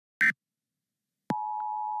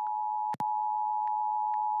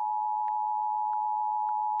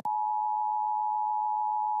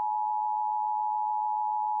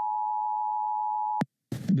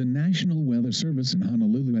The National Weather Service in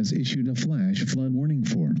Honolulu has issued a flash flood warning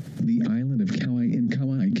for the island of Kauai in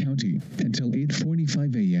Kauai County until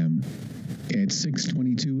 8:45 a.m. At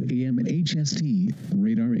 6:22 a.m. HST,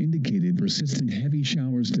 radar indicated persistent heavy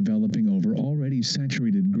showers developing over already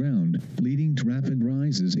saturated ground, leading to rapid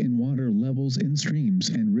rises in water levels in streams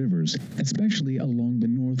and rivers, especially along the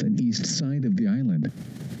north and east side of the island.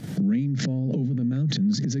 Rainfall over the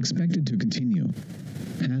mountains is expected to continue.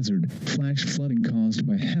 Hazard: flash flooding caused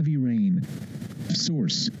by heavy rain.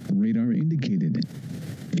 Source: radar indicated.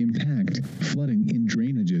 Impact: flooding in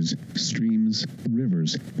drainages, streams,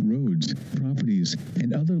 rivers, roads, properties,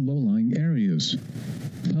 and other low-lying areas.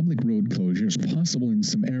 Public road closures possible in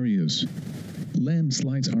some areas.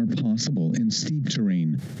 Landslides are possible in steep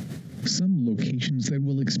terrain. Some locations that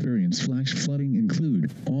will experience flash flooding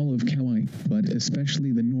include all of Kauai, but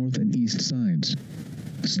especially the north and east sides.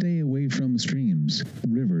 Stay away from streams,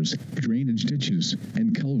 rivers, drainage ditches,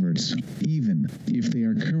 and culverts, even if they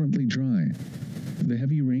are currently dry. The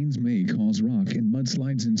heavy rains may cause rock and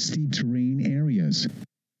mudslides in steep terrain areas.